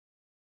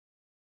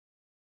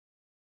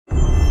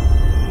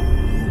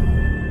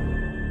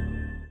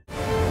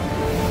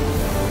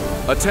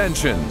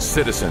Attention,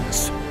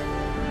 citizens.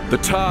 The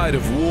tide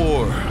of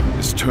war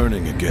is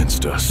turning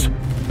against us.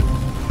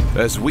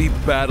 As we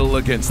battle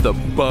against the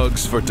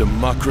bugs for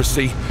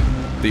democracy,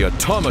 the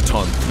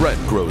Automaton threat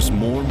grows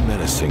more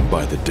menacing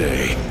by the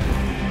day.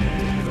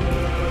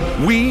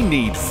 We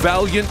need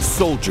valiant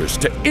soldiers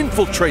to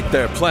infiltrate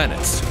their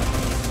planets,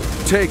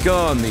 take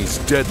on these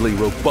deadly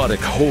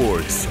robotic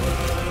hordes,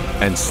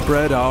 and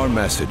spread our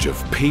message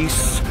of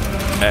peace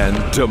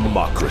and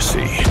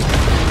democracy.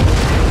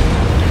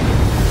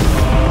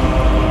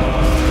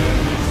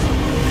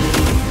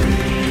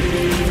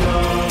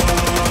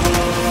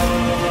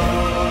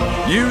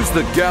 Use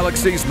the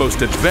galaxy's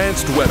most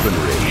advanced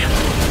weaponry.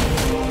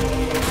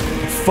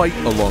 Fight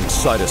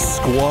alongside a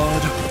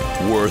squad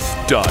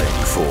worth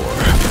dying for.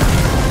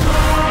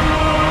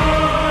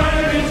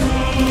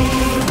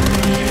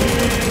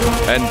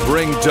 And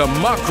bring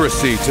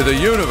democracy to the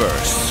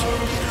universe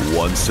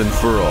once and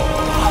for all.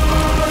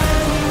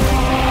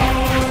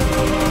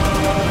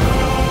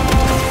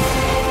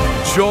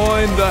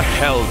 Join the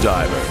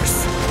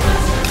Helldivers.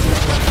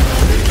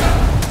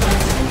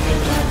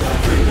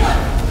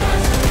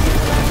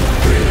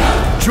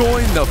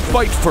 Join the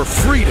fight for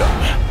freedom.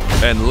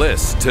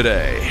 Enlist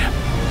today.